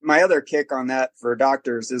my other kick on that for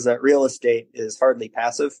doctors is that real estate is hardly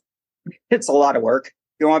passive. It's a lot of work. If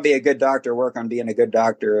you want to be a good doctor, work on being a good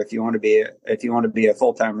doctor. If you want to be a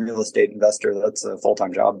full-time real estate investor, that's a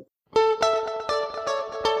full-time job.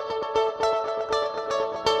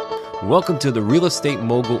 Welcome to the Real Estate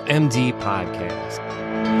Mogul MD podcast.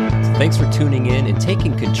 Thanks for tuning in and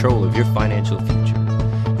taking control of your financial future.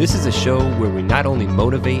 This is a show where we not only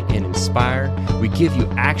motivate and inspire, we give you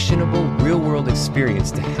actionable real-world experience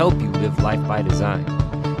to help you live life by design.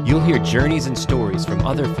 You'll hear journeys and stories from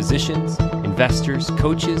other physicians, investors,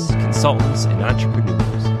 coaches, consultants, and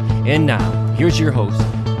entrepreneurs. And now, here's your host,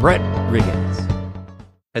 Brett Riggins.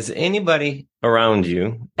 Has anybody around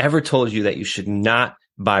you ever told you that you should not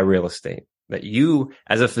buy real estate? That you,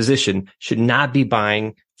 as a physician, should not be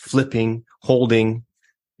buying, flipping, holding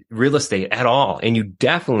real estate at all. And you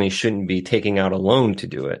definitely shouldn't be taking out a loan to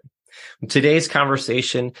do it. In today's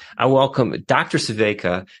conversation, I welcome Dr.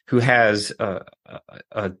 Saveika, who has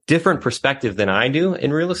a different perspective than I do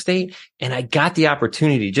in real estate. And I got the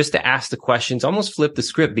opportunity just to ask the questions, almost flip the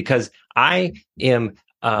script, because I am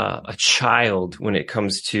a child when it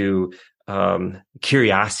comes to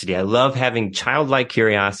curiosity. I love having childlike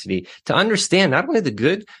curiosity to understand not only the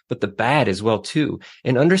good, but the bad as well too.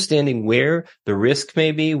 And understanding where the risk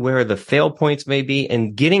may be, where the fail points may be,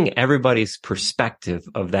 and getting everybody's perspective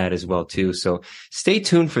of that as well too. So stay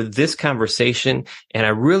tuned for this conversation. And I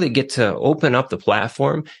really get to open up the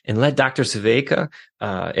platform and let Dr. Saveika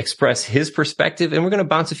express his perspective. And we're going to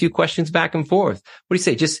bounce a few questions back and forth. What do you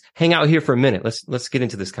say? Just hang out here for a minute. Let's get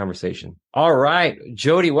into this conversation. All right,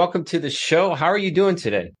 Jody, welcome to the show. How are you doing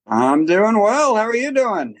today? I'm doing well. How are you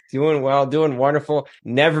doing? Doing well, doing wonderful.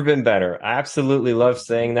 Never been better. I absolutely love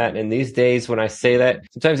saying that. And these days when I say that,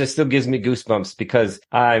 sometimes it still gives me goosebumps because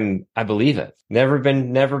I believe it. Never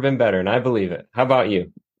been better. And I believe it. How about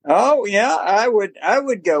you? Oh yeah, I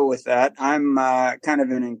would go with that. I'm kind of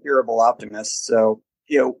an incurable optimist. So,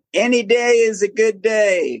 any day is a good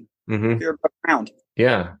day. Mm-hmm. If you're around.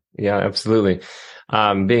 Yeah, absolutely.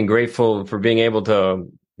 Being grateful for being able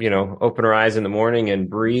to, open our eyes in the morning and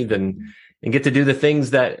breathe and get to do the things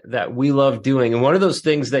that we love doing. And one of those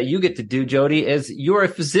things that you get to do, Jody, is you're a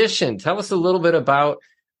physician. Tell us a little bit about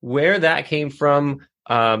where that came from,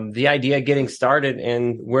 the idea of getting started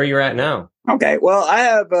and where you're at now. Okay. Well, I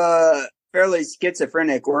have a fairly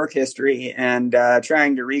schizophrenic work history, and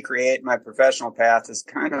trying to recreate my professional path is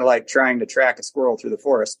kind of like trying to track a squirrel through the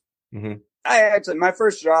forest. Mm-hmm. My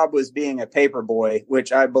first job was being a paper boy,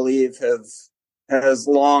 which I believe has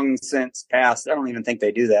long since passed. I don't even think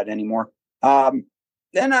they do that anymore.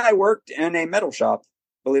 Then I worked in a metal shop,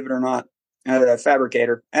 believe it or not, a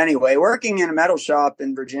fabricator. Anyway, working in a metal shop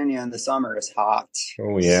in Virginia in the summer is hot.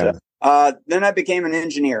 Oh, yeah. So, then I became an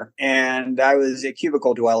engineer, and I was a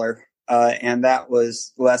cubicle dweller, and that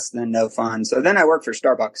was less than no fun. So then I worked for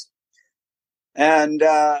Starbucks. And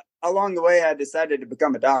along the way, I decided to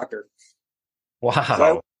become a doctor.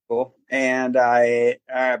 Wow. And I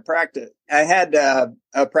practiced. I had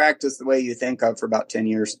a practice the way you think of for about 10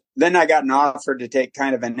 years. Then I got an offer to take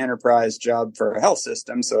kind of an enterprise job for a health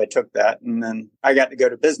system. So I took that, and then I got to go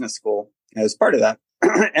to business school as part of that.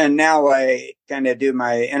 And now I kind of do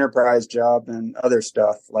my enterprise job and other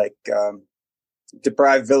stuff like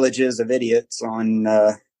deprive villages of idiots on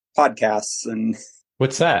podcasts. And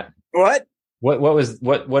what's that? What?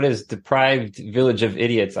 What is deprived village of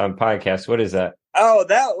idiots on podcasts? What is that? Oh,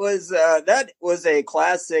 that was a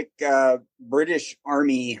classic British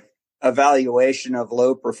Army evaluation of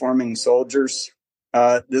low performing soldiers.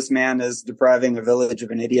 This man is depriving a village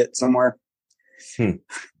of an idiot somewhere. I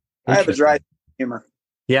have a dry humor.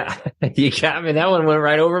 Yeah, you got me. That one went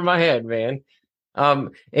right over my head, man.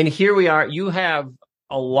 And here we are. You have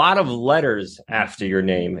a lot of letters after your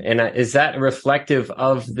name. And is that reflective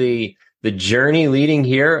of the journey leading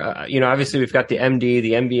here? Obviously we've got the MD,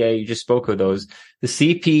 the MBA, you just spoke of those. The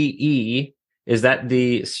CPE, is that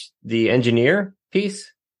the engineer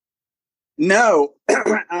piece? No.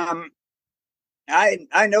 I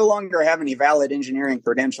no longer have any valid engineering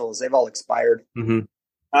credentials. They've all expired.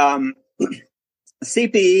 Mm-hmm.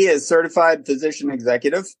 CPE is Certified Physician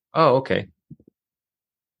Executive. Oh, okay.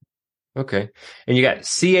 Okay. And you got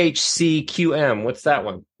CHCQM. What's that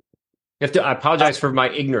one? I apologize for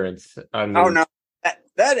my ignorance. Oh, no.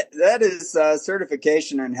 That is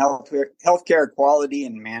certification in healthcare quality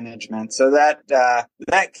and management. So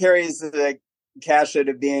that carries the cachet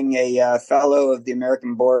of being a fellow of the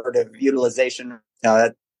American Board of Utilization.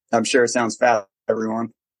 I'm sure it sounds fat to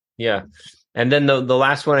everyone. Yeah. And then the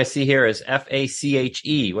last one I see here is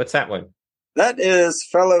FACHE. What's that one? That is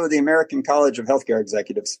fellow of the American College of Healthcare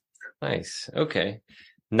Executives. Nice. Okay.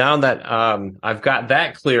 Now that I've got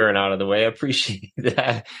that clear and out of the way, I appreciate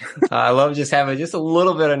that. I love just having just a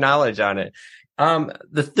little bit of knowledge on it.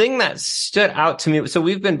 The thing that stood out to me, so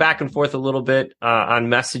we've been back and forth a little bit on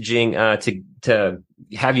messaging to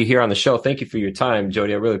have you here on the show. Thank you for your time,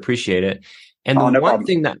 Jody. I really appreciate it. And the no one problem.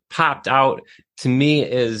 thing that popped out to me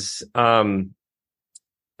is a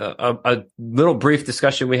little brief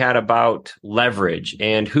discussion we had about leverage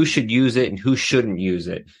and who should use it and who shouldn't use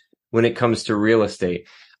it when it comes to real estate.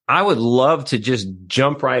 I would love to just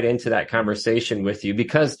jump right into that conversation with you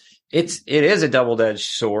because it is a double-edged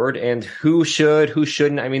sword, and who should, who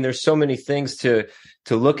shouldn't. I mean, there's so many things to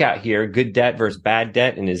look at here. Good debt versus bad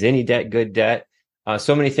debt. And is any debt good debt?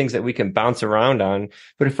 So many things that we can bounce around on.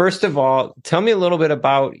 But first of all, tell me a little bit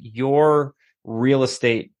about your real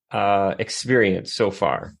estate experience so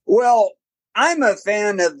far. Well, I'm a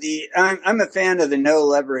fan of the no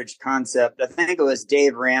leverage concept. I think it was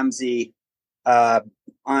Dave Ramsey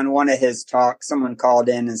on one of his talks. Someone called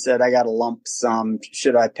in and said, "I got a lump sum.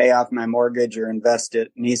 Should I pay off my mortgage or invest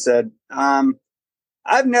it?" And he said,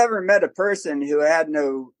 "I've never met a person who had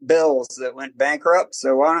no bills that went bankrupt.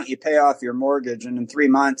 So why don't you pay off your mortgage? And in 3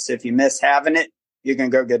 months, if you miss having it, you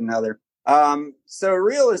can go get another." So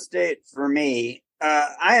real estate for me,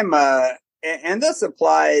 and this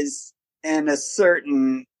applies in a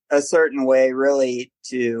certain way really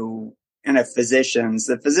to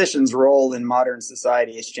the physician's role in modern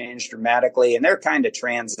society has changed dramatically, and they're kind of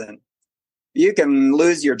transient. You can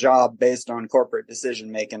lose your job based on corporate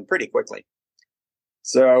decision making pretty quickly.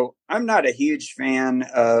 So I'm not a huge fan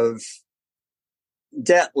of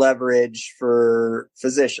debt leverage for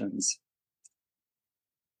physicians.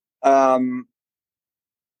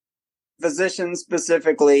 Physicians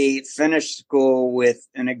specifically finish school with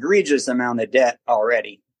an egregious amount of debt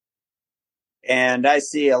already. And I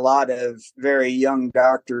see a lot of very young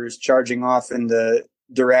doctors charging off in the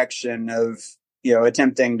direction of,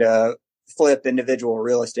 attempting to flip individual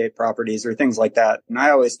real estate properties or things like that. And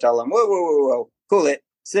I always tell them, whoa, cool it.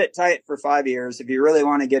 Sit tight for 5 years. If you really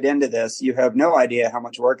want to get into this, you have no idea how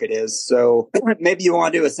much work it is. So maybe you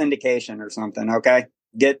want to do a syndication or something. Okay.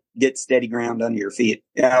 Get steady ground under your feet.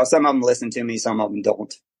 Some of them listen to me. Some of them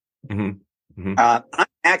don't. Mm-hmm. Mm-hmm. I'm an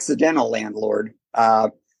accidental landlord.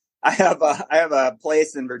 I have a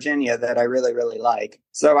place in Virginia that I really, really like.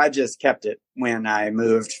 So I just kept it when I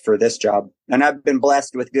moved for this job. And I've been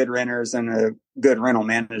blessed with good renters and a good rental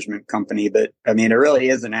management company. But I mean, it really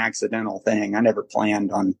is an accidental thing. I never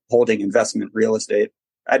planned on holding investment real estate.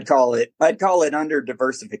 I'd call it under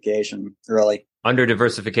diversification, really. Under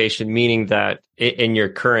diversification, meaning that in your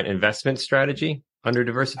current investment strategy, under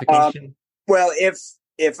diversification? Well,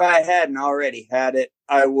 if I hadn't already had it,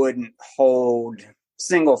 I wouldn't hold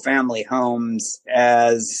single family homes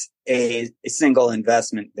as a single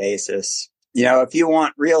investment basis. If you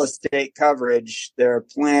want real estate coverage, there are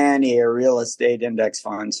plenty of real estate index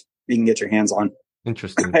funds you can get your hands on.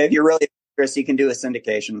 Interesting. If you're really interested, you can do a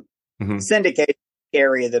syndication. Mm-hmm. Syndication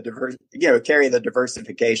carry the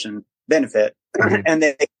diversification benefit, mm-hmm. and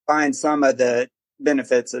they find some of the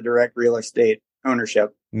benefits of direct real estate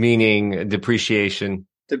ownership, meaning depreciation.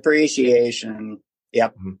 Yep.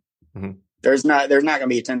 Mm-hmm. Mm-hmm. There's not going to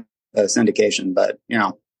be a syndication, but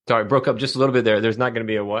Sorry, broke up just a little bit there. There's not going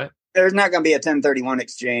to be a what? There's not going to be a 1031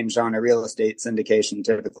 exchange on a real estate syndication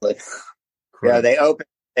typically. Correct. Yeah, they open,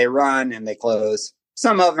 they run, and they close.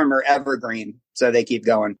 Some of them are evergreen, so they keep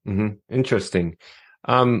going. Mm-hmm. Interesting.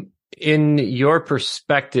 In your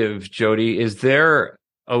perspective, Jody, is there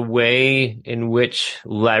a way in which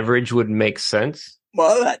leverage would make sense?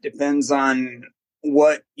 Well, that depends on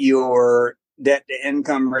what your debt to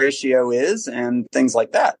income ratio is and things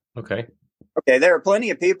like that. Okay. There are plenty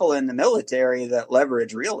of people in the military that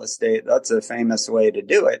leverage real estate. That's a famous way to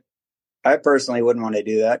do it. I personally wouldn't want to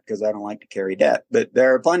do that because I don't like to carry debt. But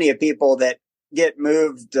there are plenty of people that get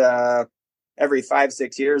moved every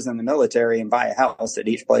 5-6 years in the military and buy a house at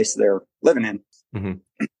each place they're living in.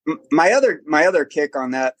 Mm-hmm. My other kick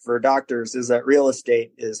on that for doctors is that real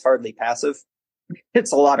estate is hardly passive.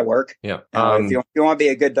 It's a lot of work. Yeah. If you want to be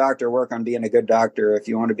a good doctor, work on being a good doctor. If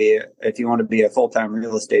you want to be a full-time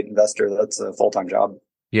real estate investor, that's a full-time job.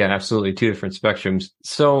 Yeah, absolutely. Two different spectrums.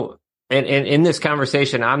 So, and in this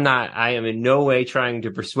conversation, I am in no way trying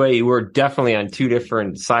to persuade you. We're definitely on two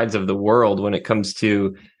different sides of the world when it comes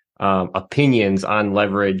to opinions on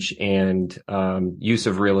leverage and use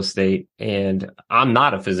of real estate. And I'm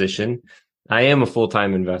not a physician. I am a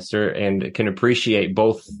full-time investor and can appreciate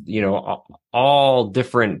both, all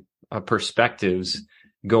different perspectives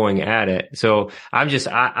going at it. So I'm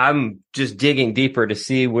just digging deeper to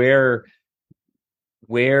see where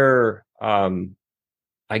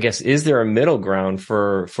I guess, is there a middle ground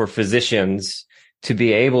for physicians to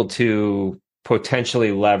be able to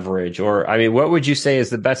potentially leverage? Or, I mean, what would you say is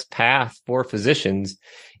the best path for physicians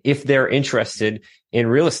if they're interested in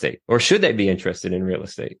real estate, or should they be interested in real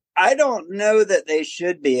estate? I don't know that they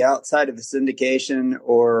should be outside of a syndication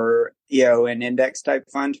or, an index type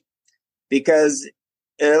fund, because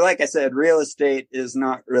like I said, real estate is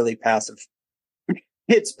not really passive.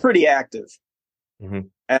 It's pretty active. Mm-hmm.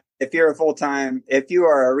 If you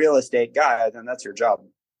are a real estate guy, then that's your job.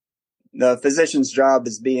 The physician's job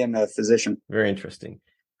is being a physician. Very interesting.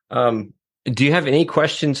 Do you have any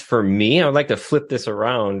questions for me? I would like to flip this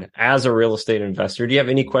around as a real estate investor. Do you have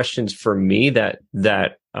any questions for me that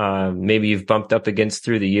maybe you've bumped up against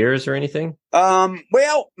through the years or anything?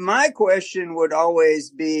 Well, my question would always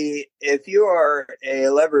be, if you are a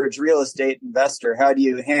leveraged real estate investor, how do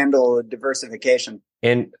you handle diversification?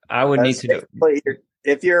 And I would need to know.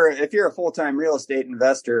 If you're a full-time real estate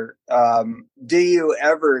investor, do you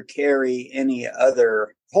ever carry any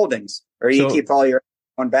other holdings, or you keep all your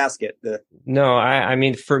one basket? No, I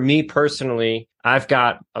mean, for me personally, I've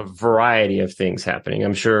got a variety of things happening.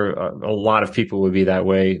 I'm sure a lot of people would be that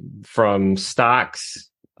way. From stocks,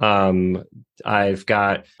 I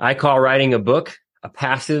call writing a book a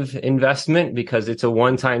passive investment because it's a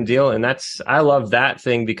one-time deal. And I love that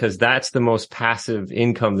thing because that's the most passive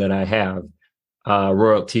income that I have.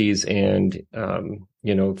 Royalties and,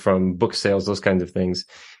 from book sales, those kinds of things.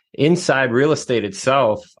 Inside real estate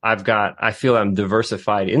itself, I feel I'm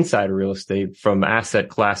diversified inside of real estate from asset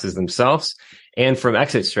classes themselves and from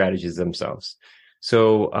exit strategies themselves.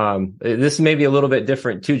 So, this may be a little bit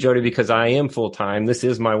different too, Jody, because I am full time. This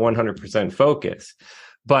is my 100% focus,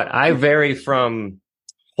 but I vary from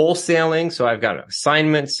wholesaling. So I've got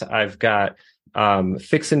assignments, I've got,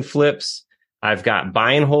 fix and flips. I've got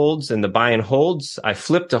buy and holds, and the buy and holds, I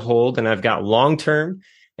flip to hold, and I've got long term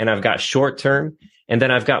and I've got short term. And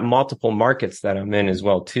then I've got multiple markets that I'm in as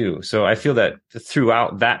well, too. So I feel that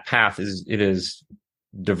throughout that path it is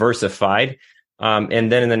diversified.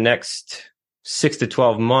 And then in the next 6 to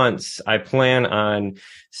 12 months, I plan on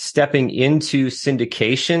stepping into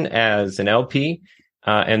syndication as an LP,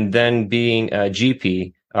 and then being a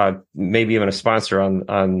GP, maybe even a sponsor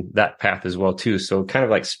on that path as well, too. So kind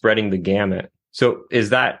of like spreading the gamut. So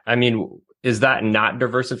is that not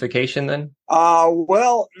diversification then?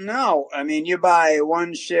 Well, no. I mean, you buy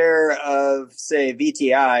one share of, say,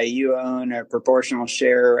 VTI, you own a proportional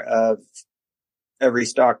share of every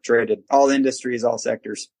stock traded, all industries, all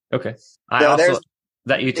sectors. Okay. There's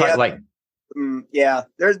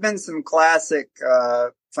been some classic,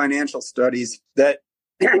 financial studies that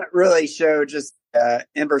really show just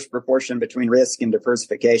inverse proportion between risk and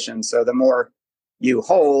diversification. So the more you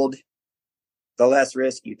hold, the less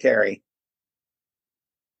risk you carry.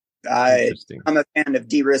 I'm a fan of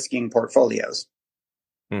de-risking portfolios.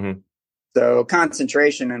 Mm-hmm. So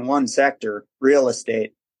concentration in one sector, real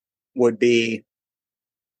estate, would be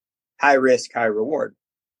high risk, high reward.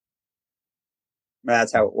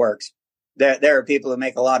 That's how it works. There are people who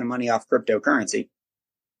make a lot of money off cryptocurrency.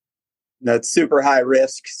 That's super high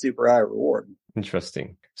risk, super high reward.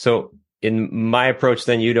 Interesting. So in my approach,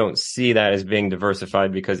 then you don't see that as being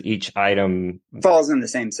diversified because each item falls in the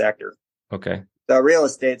same sector. Okay. So real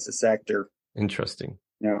estate's a sector. Interesting.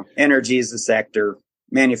 Energy is a sector.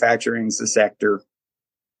 Manufacturing is a sector.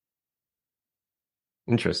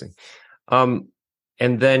 Interesting. And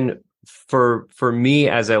then for me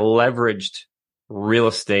as a leveraged real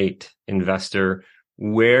estate investor,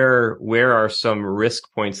 where are some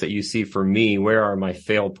risk points that you see for me? Where are my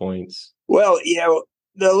fail points? Well,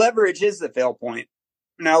 the leverage is the fail point.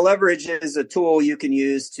 Now, leverage is a tool you can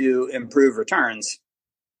use to improve returns.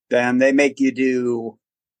 Then they make you do,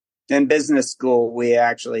 in business school, we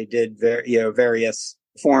actually did various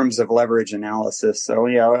forms of leverage analysis. So,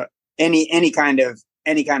 any kind of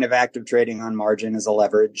active trading on margin is a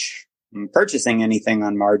leverage. Purchasing anything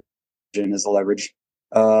on margin is a leverage.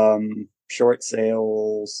 Short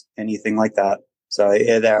sales, anything like that. So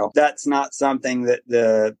that's not something that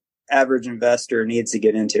the average investor needs to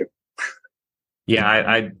get into.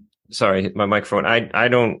 Yeah, sorry, my microphone. I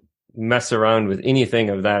don't mess around with anything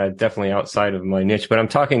of that. I'm definitely outside of my niche, but I'm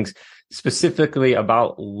talking specifically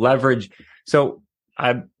about leverage. So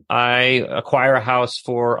I acquire a house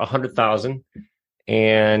for $100,000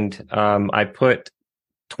 and I put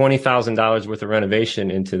 $20,000 worth of renovation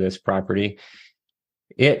into this property.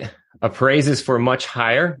 It appraises for much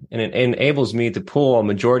higher, and it enables me to pull a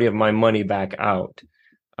majority of my money back out.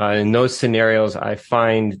 In those scenarios, I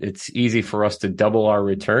find it's easy for us to double our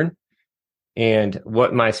return. And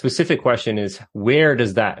what my specific question is, where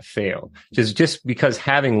does that fail? Just because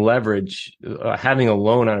having leverage, having a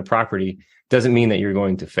loan on a property doesn't mean that you're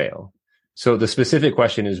going to fail. So the specific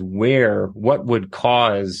question is what would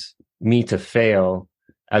cause me to fail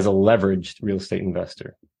as a leveraged real estate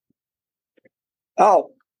investor?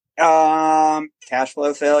 Cash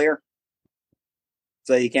flow failure.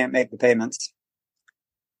 So you can't make the payments.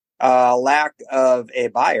 Lack of a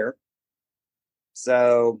buyer.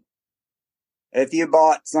 So if you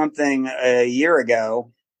bought something a year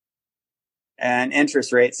ago and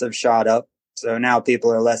interest rates have shot up, so now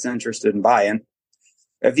people are less interested in buying.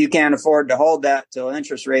 If you can't afford to hold that till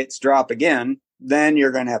interest rates drop again, then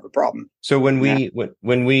you're going to have a problem. So when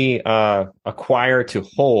we acquire to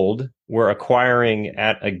hold, we're acquiring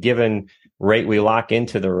at a given rate. We lock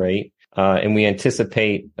into the rate, and we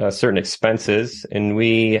anticipate certain expenses, and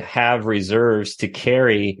we have reserves to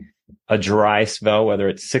carry a dry spell, whether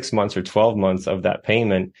it's 6 months or 12 months of that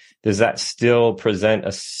payment. Does that still present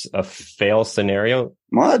a fail scenario?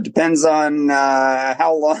 Well, it depends on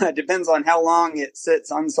how long. It depends on how long it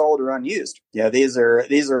sits unsold or unused. Yeah, these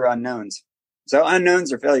are unknowns. So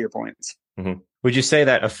unknowns are failure points. Mm-hmm. Would you say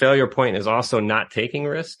that a failure point is also not taking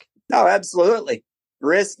risk? No, absolutely.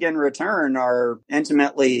 Risk and return are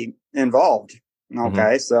intimately involved. Okay,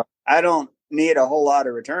 mm-hmm. So I don't need a whole lot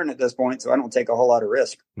of return at this point, so I don't take a whole lot of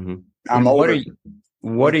risk. Mm-hmm. I'm older.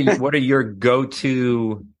 What are your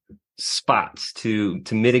go-to spots to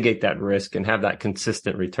mitigate that risk and have that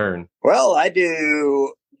consistent return? Well, I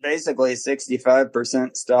do basically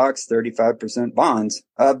 65% stocks, 35% bonds.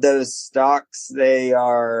 Of those stocks, they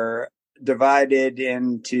are divided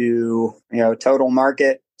into, total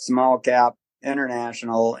market, small cap,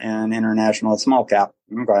 international, and international small cap.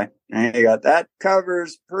 Okay. And you got that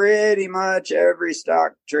covers pretty much every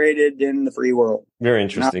stock traded in the free world. Very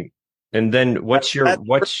interesting. And then what's your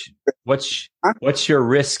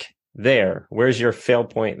risk there? Where's your fail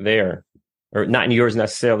point there? Or not in yours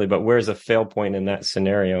necessarily, but where's a fail point in that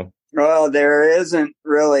scenario? Well, there isn't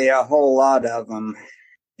really a whole lot of them.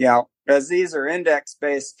 Because these are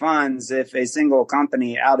index-based funds. If a single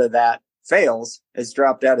company out of that fails, it's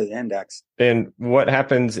dropped out of the index. And what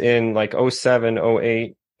happens in like 07,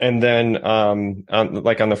 08, and then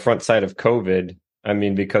like on the front side of COVID? I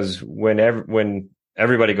mean, because when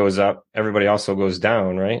everybody goes up, everybody also goes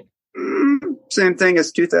down, right? Same thing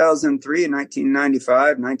as 2003,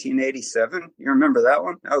 1995, 1987. You remember that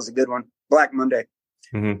one? That was a good one. Black Monday.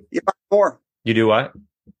 Mm-hmm. You buy more. You do what?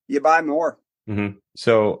 You buy more. Mm-hmm.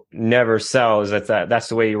 So never sell. That's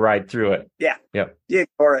the way you ride through it. Yeah. Yep. You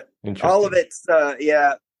ignore it. All of it's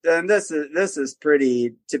and this is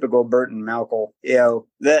pretty typical Burton Malcolm.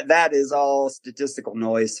 That is all statistical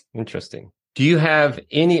noise. Interesting. Do you have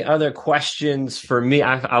any other questions for me?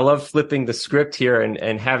 I love flipping the script here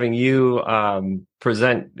and having you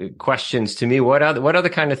present questions to me. What other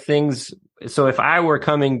kind of things? So if I were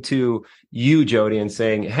coming to you, Jody, and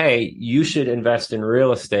saying, "Hey, you should invest in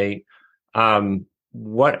real estate,"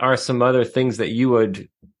 what are some other things that you would,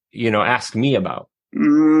 ask me about?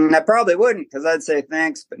 I probably wouldn't, because I'd say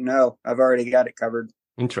thanks, but no, I've already got it covered.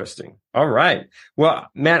 Interesting. All right. Well,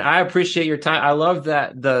 man, I appreciate your time. I love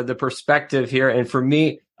that the perspective here. And for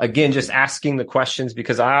me, again, just asking the questions,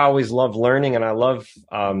 because I always love learning, and I love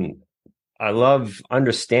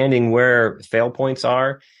understanding where fail points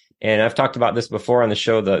are. And I've talked about this before on the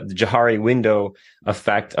show, the Johari window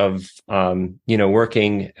effect of,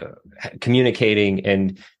 working, communicating,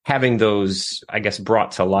 and having those, I guess,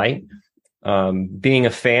 brought to light. Being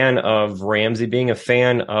a fan of Ramsey, being a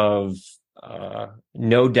fan of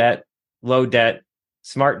no debt, low debt,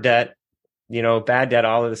 smart debt, bad debt,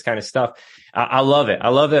 all of this kind of stuff. I love it. I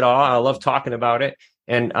love it all. I love talking about it.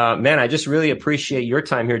 And man, I just really appreciate your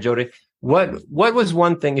time here, Jody. What was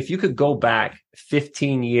one thing, if you could go back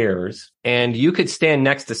 15 years and you could stand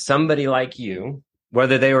next to somebody like you,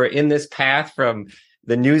 whether they were in this path from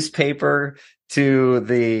the newspaper to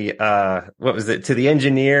the, to the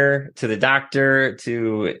engineer, to the doctor,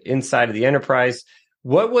 to inside of the enterprise,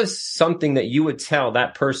 what was something that you would tell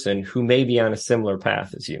that person who may be on a similar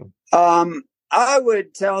path as you? I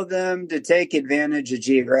would tell them to take advantage of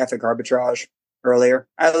geographic arbitrage earlier.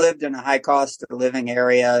 I lived in a high cost of living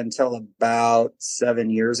area until about 7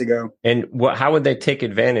 years ago. And how would they take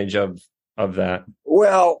advantage of that?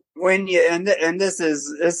 Well, when you, and this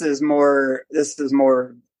is more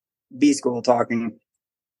B school talking.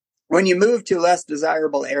 When you move to less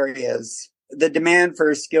desirable areas, the demand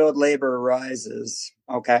for skilled labor rises.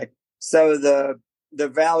 Okay. So the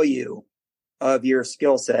value of your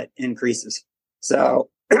skill set increases. So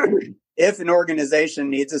if an organization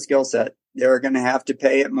needs a skill set, they're going to have to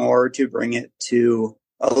pay it more to bring it to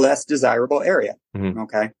a less desirable area.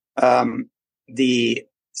 Okay. The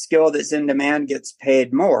skill that's in demand gets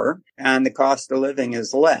paid more and the cost of living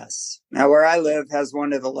is less. Now, where I live has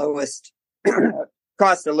one of the lowest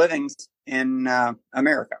cost of livings in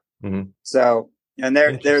America. So, and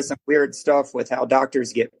there's some weird stuff with how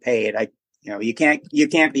doctors get paid. You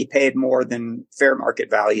can't be paid more than fair market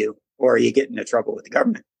value or you get into trouble with the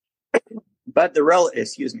government. But the relative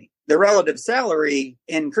salary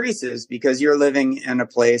increases because you're living in a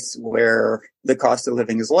place where the cost of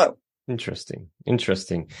living is low. Interesting advice.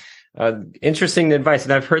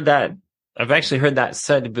 And I've actually heard that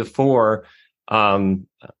said before, from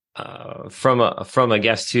a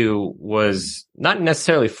guest who was not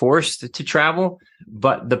necessarily forced to travel,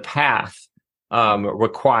 but the path,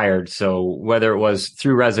 required. So whether it was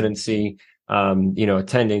through residency,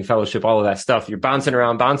 attending fellowship, all of that stuff, you're bouncing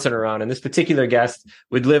around. And this particular guest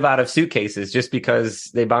would live out of suitcases just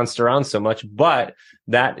because they bounced around so much. But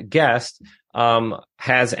that guest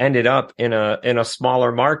has ended up in a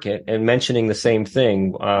smaller market and mentioning the same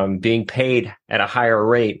thing, being paid at a higher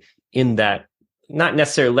rate in that not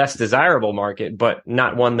necessarily less desirable market, but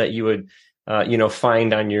not one that you would,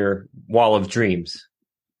 find on your wall of dreams.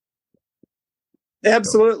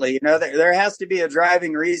 Absolutely. There has to be a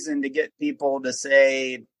driving reason to get people to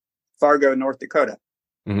say Fargo, North Dakota.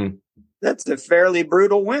 That's a fairly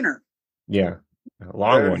brutal winter. Yeah. A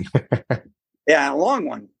long one. Yeah. A long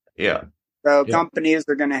one. Yeah. So companies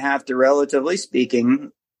are going to have to, relatively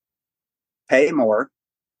speaking, pay more.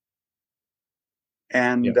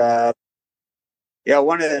 And, a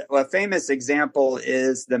famous example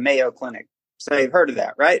is the Mayo Clinic. So you've heard of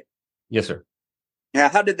that, right? Yes, sir. Yeah.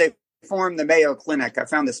 How did they form the Mayo Clinic? I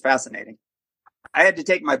found this fascinating. I had to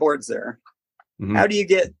take my boards there. How do you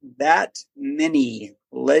get that many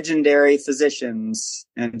legendary physicians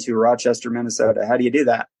into Rochester, Minnesota? How do you do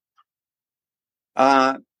that?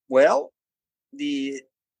 Well, the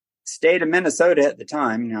state of Minnesota at the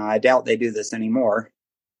time, I doubt they do this anymore,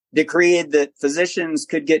 decreed that physicians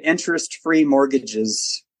could get interest-free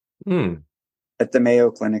mortgages at the Mayo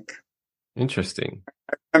Clinic. Interesting.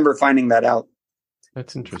 I remember finding that out.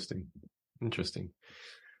 That's interesting.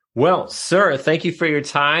 Well, sir, thank you for your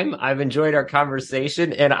time. I've enjoyed our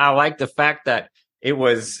conversation, and I like the fact that it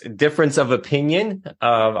was difference of opinion.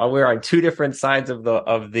 We're on two different sides of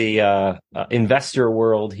the investor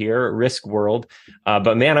world here, risk world.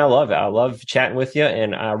 But man, I love it. I love chatting with you,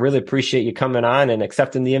 and I really appreciate you coming on and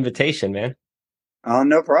accepting the invitation, man. Oh,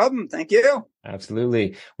 no problem. Thank you.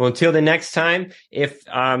 Absolutely. Well, until the next time, if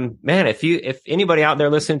anybody out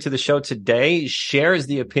there listening to the show today shares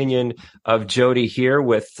the opinion of Jody here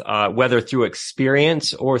with, whether through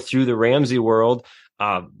experience or through the Ramsey world,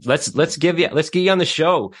 let's get you on the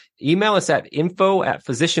show. Email us at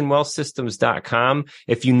info@physicianwealthsystems.com.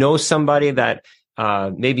 If you know somebody that,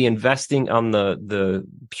 may be investing on the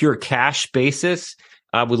pure cash basis,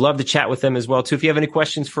 we'd love to chat with them as well, too. If you have any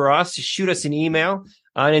questions for us, shoot us an email.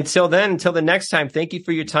 And until the next time, thank you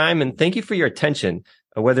for your time and thank you for your attention.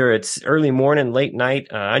 Whether it's early morning, late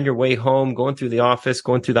night, on your way home, going through the office,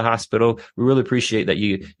 going through the hospital, we really appreciate that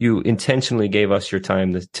you intentionally gave us your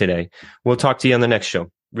time today. We'll talk to you on the next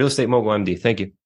show. Real Estate Mogul MD. Thank you.